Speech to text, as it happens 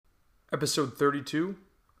Episode 32,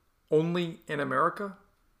 Only in America,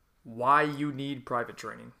 Why You Need Private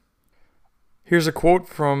Training. Here's a quote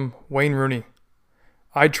from Wayne Rooney.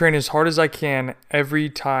 I train as hard as I can every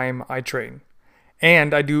time I train.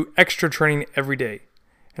 And I do extra training every day.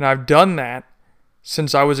 And I've done that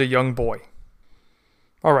since I was a young boy.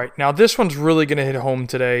 All right, now this one's really going to hit home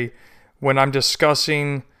today when I'm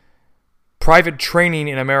discussing private training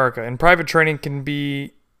in America. And private training can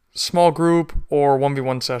be small group or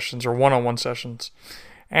 1v1 sessions or one-on-one sessions.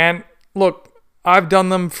 And look, I've done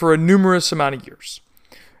them for a numerous amount of years.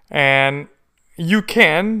 And you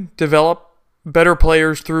can develop better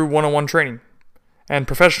players through one-on-one training. And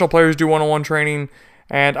professional players do one-on-one training,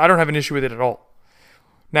 and I don't have an issue with it at all.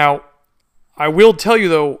 Now, I will tell you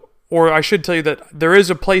though, or I should tell you that there is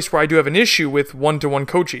a place where I do have an issue with one-to-one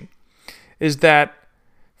coaching, is that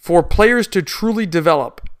for players to truly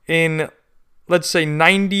develop in, let's say,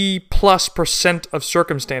 90+% of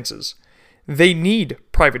circumstances, they need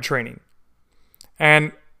private training.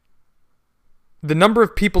 And the number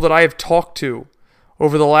of people that I have talked to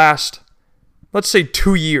over the last, let's say,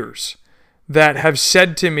 2 years that have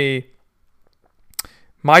said to me,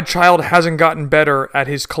 my child hasn't gotten better at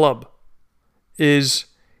his club, is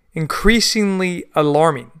increasingly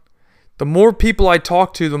alarming. The more people I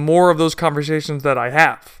talk to, the more of those conversations that I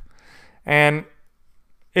have. And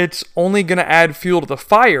it's only going to add fuel to the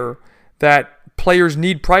fire that players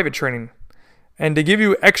need private training. And to give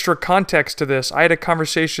you extra context to this, I had a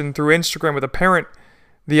conversation through Instagram with a parent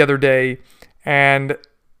the other day, and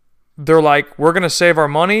they're like, we're going to save our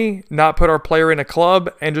money, not put our player in a club,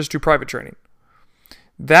 and just do private training.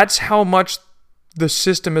 That's how much the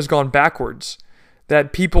system has gone backwards,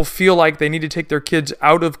 that people feel like they need to take their kids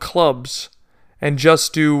out of clubs and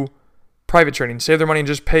just do private training, save their money and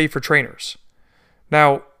just pay for trainers.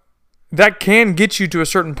 Now, that can get you to a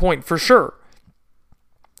certain point for sure.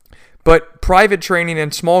 But private training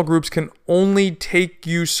and small groups can only take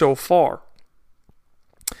you so far.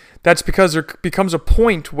 That's because there becomes a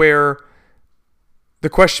point where the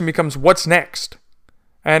question becomes, what's next?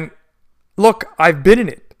 And look, I've been in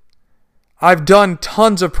it. I've done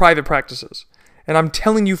tons of private practices. And I'm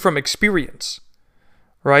telling you from experience,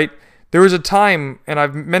 right? There was a time, and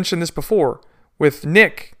I've mentioned this before, with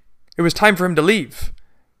Nick, it was time for him to leave.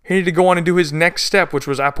 He needed to go on and do his next step, which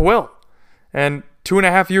was Apoel. And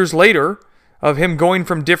 2.5 years later of him going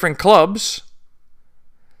from different clubs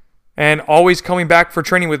and always coming back for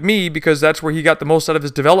training with me because that's where he got the most out of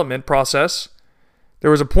his development process, there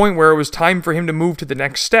was a point where it was time for him to move to the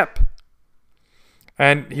next step.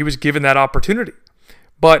 And he was given that opportunity.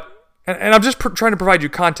 But, and I'm just trying to provide you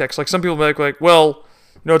context. Like some people are like, well,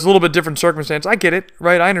 it's a little bit different circumstance. I get it,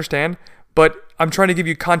 right? I understand. But I'm trying to give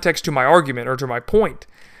you context to my argument or to my point.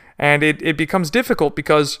 And it becomes difficult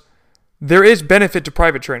because there is benefit to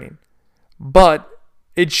private training. But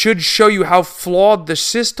it should show you how flawed the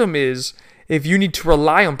system is if you need to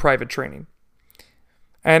rely on private training.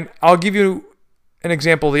 And I'll give you an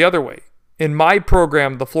example the other way. In my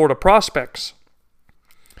program, the Florida Prospects,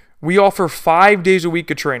 we offer 5 days a week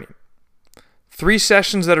of training. 3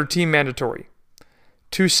 sessions that are team mandatory.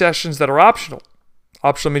 2 sessions that are optional.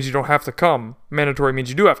 Optional means you don't have to come. Mandatory means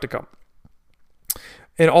you do have to come.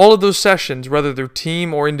 In all of those sessions, whether they're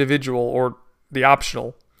team or individual or the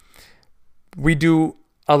optional, we do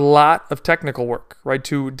a lot of technical work, right,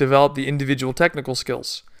 to develop the individual technical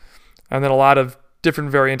skills. And then a lot of different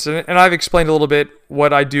variants. And I've explained a little bit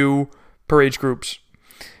what I do per age groups.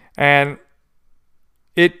 And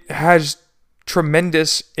it has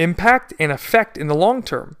tremendous impact and effect in the long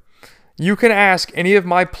term. You can ask any of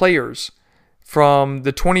my players from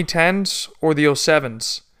the 2010s or the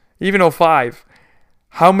 07s, even 05,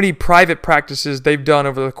 how many private practices they've done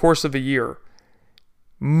over the course of a year.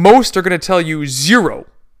 Most are going to tell you 0.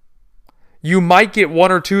 You might get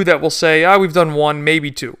 1 or 2 that will say, we've done 1, maybe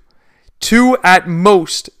 2. 2 at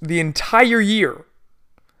most the entire year.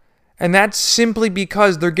 And that's simply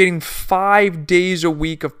because they're getting 5 days a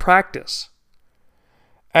week of practice.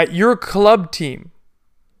 At your club team,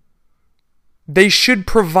 they should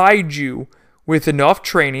provide you with enough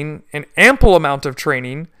training, an ample amount of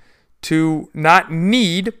training, to not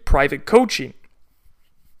need private coaching.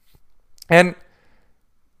 And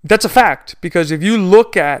that's a fact, because if you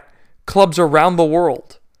look at clubs around the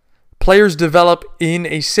world, players develop in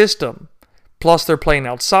a system. Plus they're playing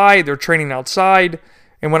outside, they're training outside.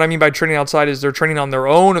 And what I mean by training outside is they're training on their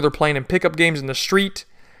own, or they're playing in pickup games in the street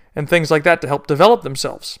and things like that to help develop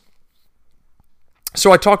themselves.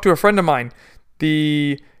 So I talked to a friend of mine,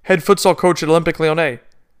 the head futsal coach at Olympique Lyonnais.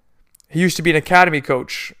 He used to be an academy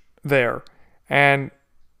coach there. And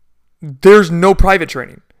there's no private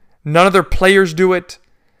training. None of their players do it.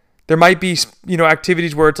 There might be,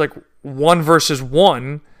 activities where it's like 1 versus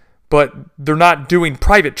 1, but they're not doing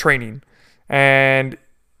private training. And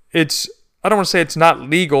I don't want to say it's not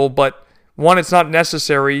legal, but 1, it's not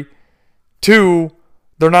necessary. 2,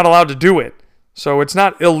 they're not allowed to do it. So it's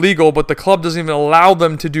not illegal, but the club doesn't even allow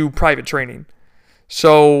them to do private training.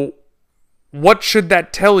 So what should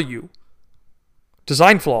that tell you?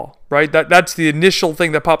 Design flaw, right? That's the initial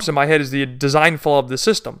thing that pops in my head, is the design flaw of the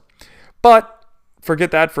system. But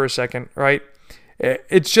forget that for a second, right?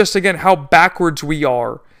 It's just, again, how backwards we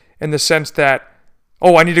are in the sense that,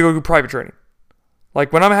 I need to go do private training.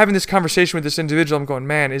 Like, when I'm having this conversation with this individual, I'm going,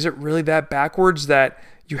 man, is it really that backwards that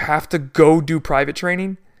you have to go do private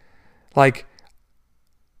training? Like,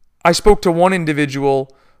 I spoke to one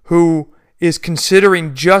individual who is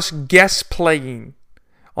considering just guest playing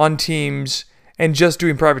on teams and just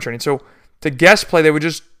doing private training. So to guest play, they would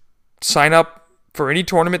just sign up for any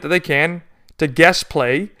tournament that they can to guest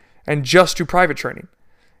play and just do private training.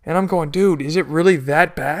 And I'm going, dude, is it really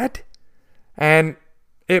that bad? And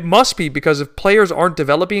it must be, because if players aren't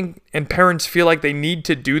developing and parents feel like they need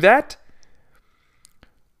to do that,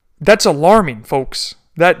 that's alarming, folks.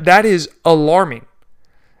 That is alarming.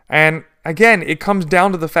 And again, it comes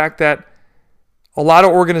down to the fact that a lot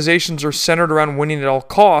of organizations are centered around winning at all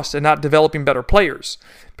costs and not developing better players.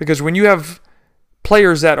 Because when you have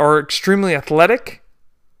players that are extremely athletic,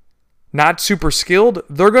 not super skilled,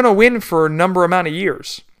 they're going to win for a number amount of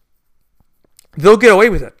years. They'll get away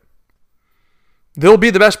with it. They'll be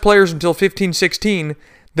the best players until 15, 16.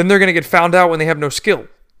 Then they're going to get found out when they have no skill.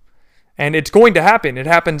 And it's going to happen. It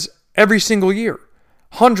happens every single year.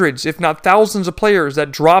 Hundreds, if not thousands of players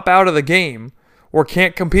that drop out of the game or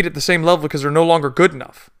can't compete at the same level because they're no longer good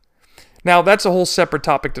enough. Now, that's a whole separate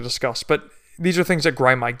topic to discuss, but these are things that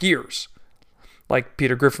grind my gears. Like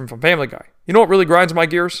Peter Griffin from Family Guy. You know what really grinds my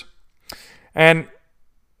gears? And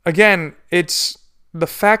again, it's the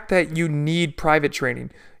fact that you need private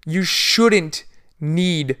training. You shouldn't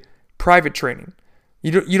need private training.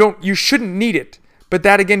 You shouldn't need it. But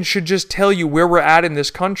that, again, should just tell you where we're at in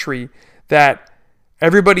this country, that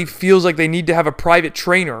everybody feels like they need to have a private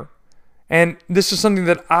trainer. And this is something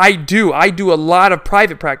that I do. I do a lot of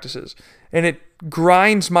private practices, and it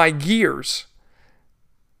grinds my gears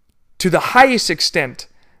to the highest extent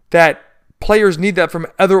that players need that from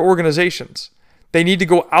other organizations. They need to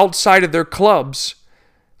go outside of their clubs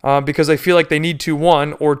because they feel like they need to,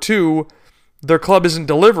 1, or 2, their club isn't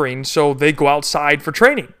delivering, so they go outside for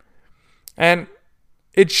training. And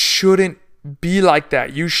it shouldn't be like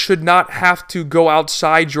that. You should not have to go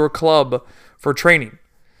outside your club for training.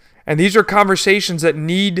 And these are conversations that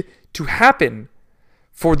need to happen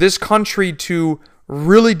for this country to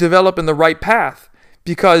really develop in the right path.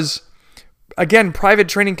 Because, again, private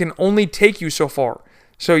training can only take you so far.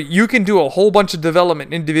 So you can do a whole bunch of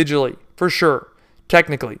development individually, for sure,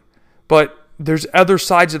 technically. But there's other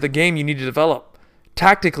sides of the game you need to develop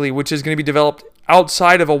tactically, which is going to be developed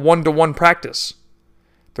outside of a one-to-one practice.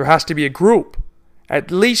 There has to be a group,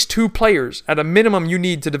 at least 2 players. At a minimum, you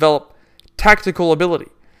need to develop tactical ability.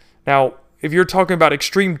 Now, if you're talking about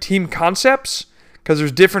extreme team concepts, because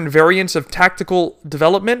there's different variants of tactical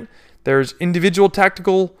development, there's individual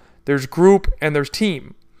tactical, there's group, and there's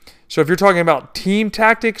team. So if you're talking about team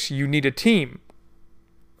tactics, you need a team.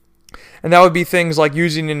 And that would be things like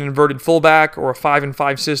using an inverted fullback or a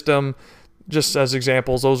 5-and-5 system, just as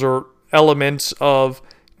examples. Those are elements of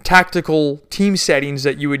tactical team settings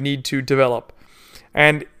that you would need to develop.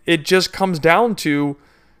 And it just comes down to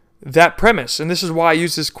that premise. And this is why I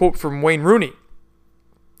use this quote from Wayne Rooney.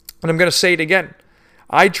 And I'm going to say it again.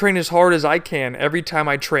 I train as hard as I can every time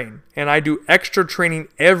I train. And I do extra training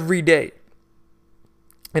every day.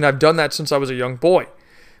 And I've done that since I was a young boy.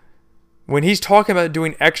 When he's talking about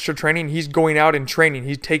doing extra training, he's going out and training.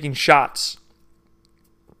 He's taking shots,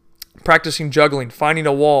 practicing juggling, finding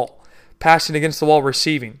a wall, passing against the wall,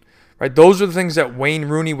 receiving. Right? Those are the things that Wayne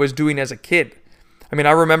Rooney was doing as a kid. I mean,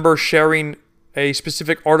 I remember sharing a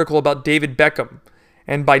specific article about David Beckham.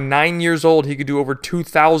 And by 9 years old, he could do over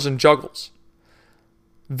 2,000 juggles.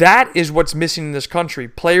 That is what's missing in this country.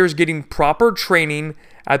 Players getting proper training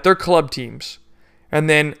at their club teams. And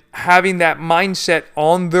then having that mindset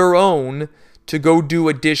on their own to go do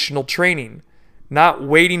additional training. Not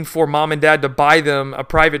waiting for mom and dad to buy them a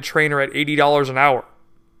private trainer at $80 an hour.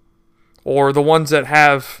 Or the ones that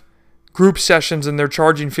have group sessions and they're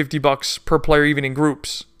charging $50 per player even in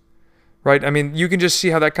groups. Right? I mean, you can just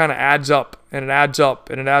see how that kind of adds up. And it adds up.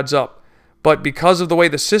 And it adds up. But because of the way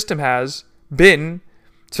the system has been,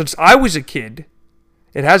 since I was a kid,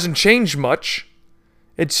 it hasn't changed much.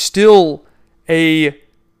 It's still a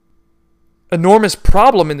enormous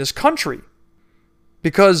problem in this country,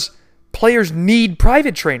 because players need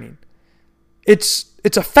private training. It's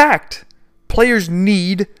a fact. Players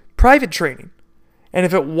need private training. And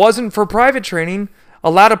if it wasn't for private training,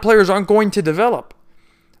 a lot of players aren't going to develop.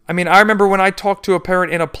 I mean, I remember when I talked to a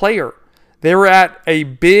parent and a player, they were at a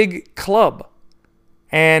big club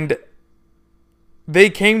and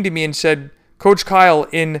they came to me and said, Coach Kyle,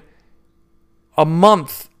 in a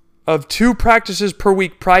month of 2 practices per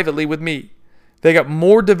week privately with me, they got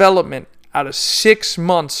more development out of 6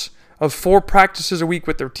 months of 4 practices a week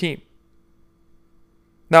with their team.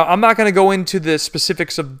 Now, I'm not going to go into the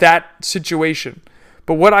specifics of that situation,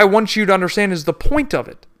 but what I want you to understand is the point of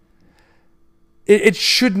it. It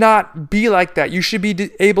should not be like that. You should be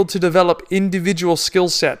able to develop individual skill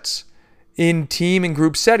sets in team and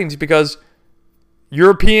group settings because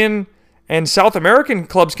European and South American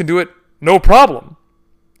clubs can do it no problem.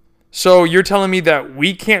 So you're telling me that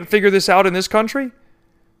we can't figure this out in this country?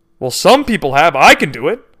 Well, some people have. I can do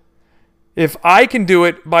it. If I can do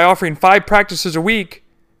it by offering 5 practices a week,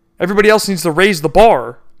 everybody else needs to raise the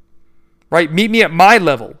bar, right? Meet me at my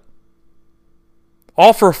level.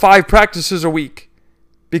 Offer 5 practices a week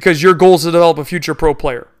because your goal is to develop a future pro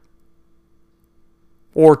player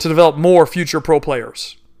or to develop more future pro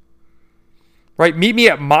players, right? Meet me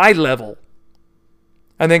at my level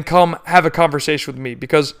and then come have a conversation with me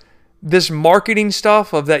because this marketing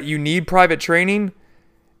stuff of that you need private training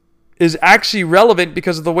is actually relevant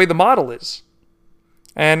because of the way the model is.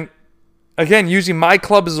 And again, using my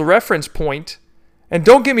club as a reference point, and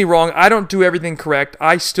don't get me wrong, I don't do everything correct.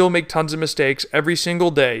 I still make tons of mistakes every single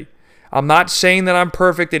day. I'm not saying that I'm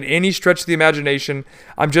perfect in any stretch of the imagination.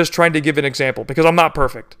 I'm just trying to give an example because I'm not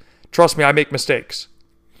perfect. Trust me, I make mistakes.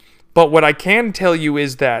 But what I can tell you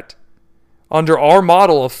is that under our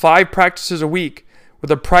model of 5 practices a week, with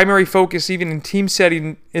a primary focus even in team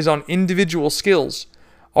setting is on individual skills,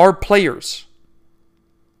 our players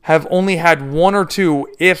have only had 1 or 2,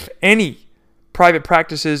 if any, private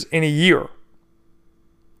practices in a year.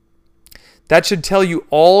 That should tell you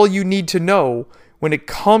all you need to know when it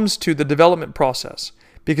comes to the development process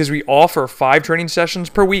because we offer 5 training sessions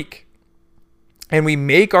per week and we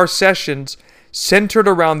make our sessions centered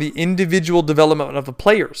around the individual development of the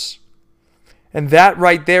players. And that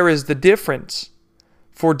right there is the difference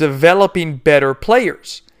for developing better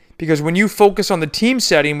players. Because when you focus on the team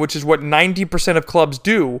setting, which is what 90% of clubs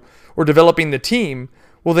do, or developing the team,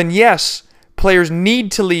 well then yes, players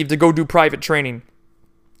need to leave to go do private training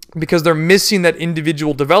because they're missing that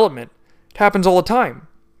individual development. It happens all the time.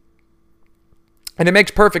 And it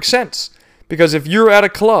makes perfect sense because if you're at a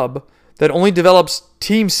club that only develops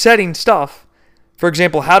team setting stuff, for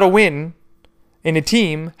example, how to win in a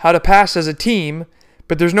team, how to pass as a team,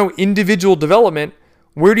 but there's no individual development,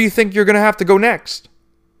 where do you think you're going to have to go next?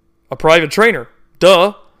 A private trainer.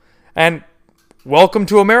 Duh. And welcome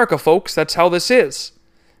to America, folks. That's how this is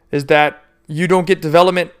that you don't get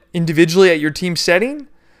development individually at your team setting.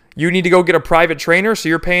 You need to go get a private trainer, so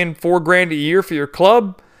you're paying $4,000 a year for your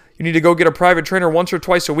club. You need to go get a private trainer once or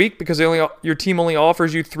twice a week because your team only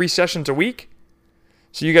offers you 3 sessions a week.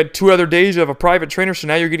 So you got 2 other days of a private trainer, so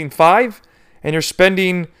now you're getting 5, and you're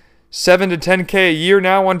spending $7 to $10K a year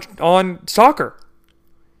now on soccer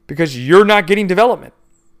because you're not getting development.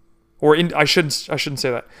 Or I shouldn't say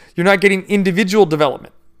that. You're not getting individual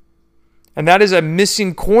development. And that is a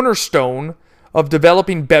missing cornerstone of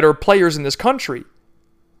developing better players in this country.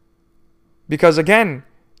 Because again,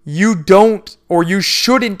 you don't or you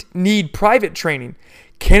shouldn't need private training.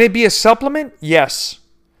 Can it be a supplement? Yes.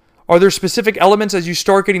 Are there specific elements as you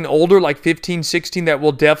start getting older, like 15, 16, that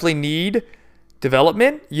will definitely need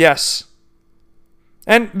development? Yes.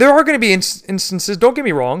 And there are going to be instances, don't get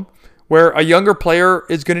me wrong, where a younger player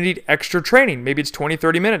is going to need extra training. Maybe it's 20,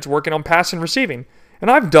 30 minutes working on pass and receiving.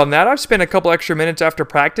 And I've done that. I've spent a couple extra minutes after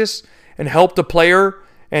practice and helped a player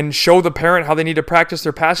and show the parent how they need to practice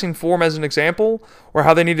their passing form as an example, or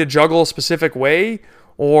how they need to juggle a specific way,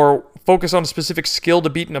 or focus on a specific skill to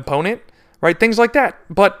beat an opponent, right? Things like that.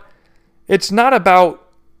 But it's not about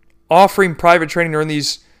offering private training or in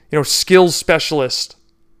these, skills specialists.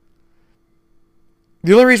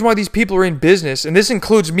 The only reason why these people are in business, and this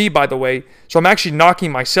includes me, by the way, so I'm actually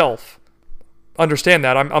knocking myself. Understand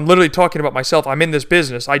that. I'm literally talking about myself. I'm in this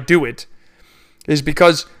business. I do it. Is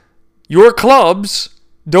because your clubs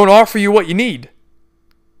don't offer you what you need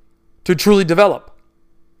to truly develop,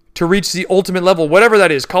 to reach the ultimate level, whatever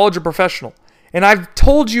that is, college or professional. And I've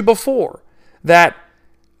told you before that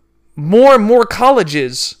more and more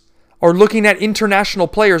colleges are looking at international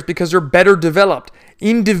players because they're better developed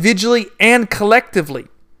individually and collectively.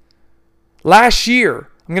 Last year,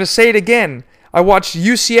 I'm going to say it again, I watched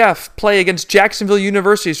UCF play against Jacksonville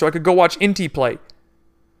University so I could go watch Inti play.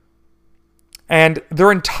 And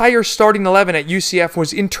their entire starting 11 at UCF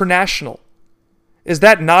was international. Is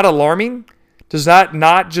that not alarming? Does that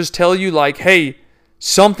not just tell you, like, hey,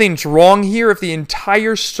 something's wrong here if the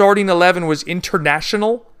entire starting 11 was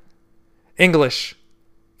international? English,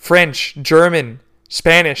 French, German,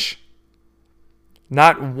 Spanish.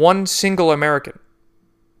 Not one single American.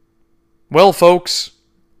 Well, folks,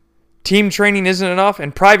 team training isn't enough,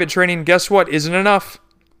 and private training, guess what, isn't enough.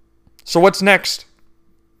 So what's next?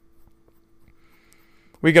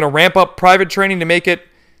 We're going to ramp up private training to make it,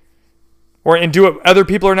 and do what other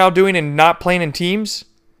people are now doing and not playing in teams?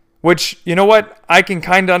 Which, you know what, I can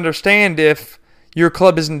kind of understand if your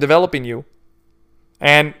club isn't developing you.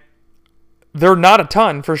 And there are not a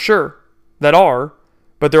ton, for sure, that are.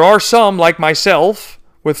 But there are some, like myself,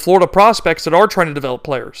 with Florida prospects that are trying to develop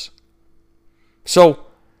players. So,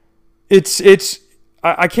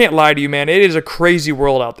 I can't lie to you, man. It is a crazy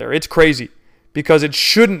world out there. It's crazy. Because it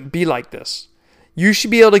shouldn't be like this. You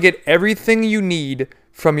should be able to get everything you need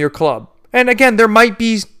from your club. And again, there might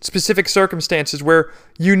be specific circumstances where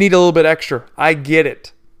you need a little bit extra. I get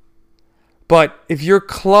it. But if your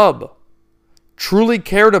club truly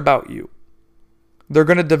cared about you, they're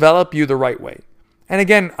going to develop you the right way. And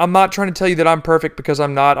again, I'm not trying to tell you that I'm perfect, because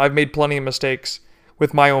I'm not. I've made plenty of mistakes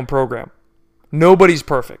with my own program. Nobody's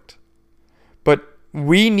perfect. But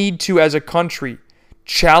we need to, as a country,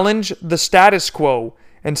 challenge the status quo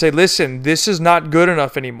and say, listen, this is not good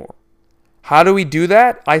enough anymore. How do we do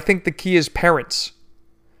that? I think the key is parents.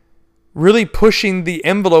 Really pushing the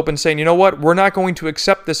envelope and saying, you know what, we're not going to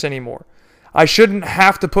accept this anymore. I shouldn't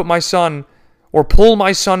have to put my son or pull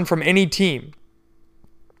my son from any team.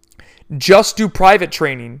 Just do private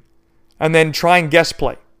training and then try and guest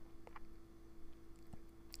play.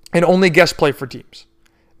 And only guest play for teams.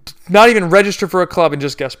 Not even register for a club and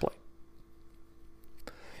just guest play.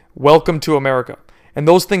 Welcome to America. And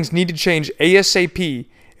those things need to change ASAP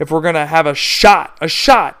if we're going to have a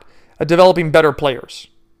shot at developing better players.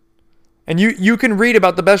 And you can read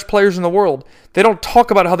about the best players in the world. They don't talk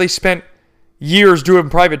about how they spent years doing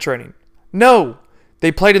private training. No,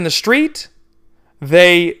 they played in the street.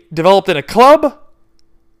 They developed in a club.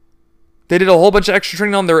 They did a whole bunch of extra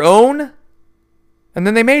training on their own. And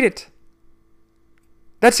then they made it.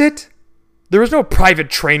 That's it. There was no private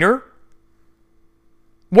trainer.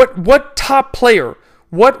 What top player,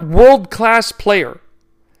 what world-class player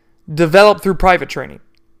developed through private training?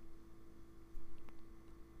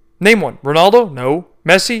 Name one. Ronaldo? No.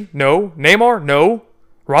 Messi? No. Neymar? No.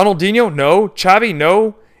 Ronaldinho? No. Xavi?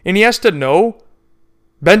 No. Iniesta? No.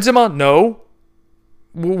 Benzema? No.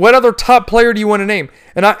 What other top player do you want to name?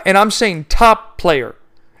 And I'm saying top player.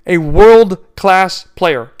 A world-class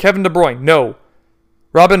player. Kevin De Bruyne? No.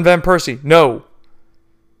 Robin Van Persie? No.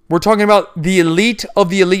 We're talking about the elite of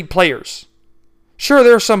the elite players. Sure,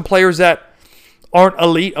 there are some players that aren't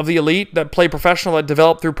elite of the elite, that play professional, that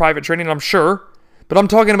develop through private training, I'm sure. But I'm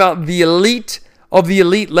talking about the elite of the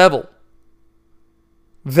elite level.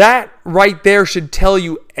 That right there should tell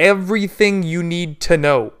you everything you need to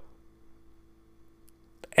know.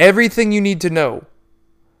 Everything you need to know.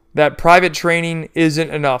 That private training isn't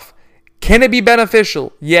enough. Can it be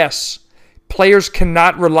beneficial? Yes. Players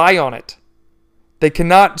cannot rely on it. They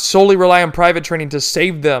cannot solely rely on private training to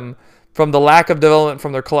save them from the lack of development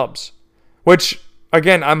from their clubs. Which,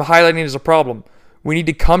 again, I'm highlighting as a problem. We need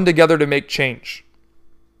to come together to make change.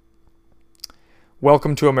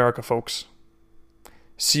 Welcome to America, folks.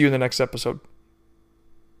 See you in the next episode.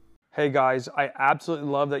 Hey guys, I absolutely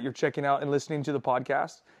love that you're checking out and listening to the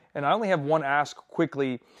podcast. And I only have one ask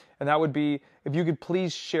quickly, and that would be if you could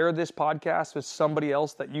please share this podcast with somebody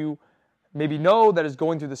else that you maybe know that is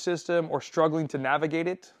going through the system or struggling to navigate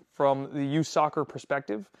it from the youth soccer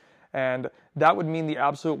perspective. And that would mean the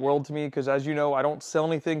absolute world to me, because as you know, I don't sell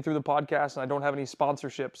anything through the podcast and I don't have any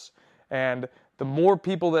sponsorships. And the more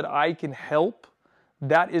people that I can help,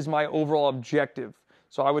 that is my overall objective.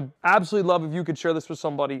 So I would absolutely love if you could share this with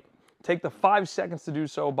somebody. Take the 5 seconds to do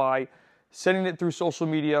so by sending it through social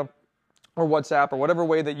media or WhatsApp or whatever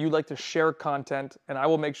way that you like to share content, and I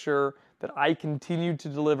will make sure that I continue to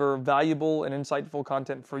deliver valuable and insightful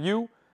content for you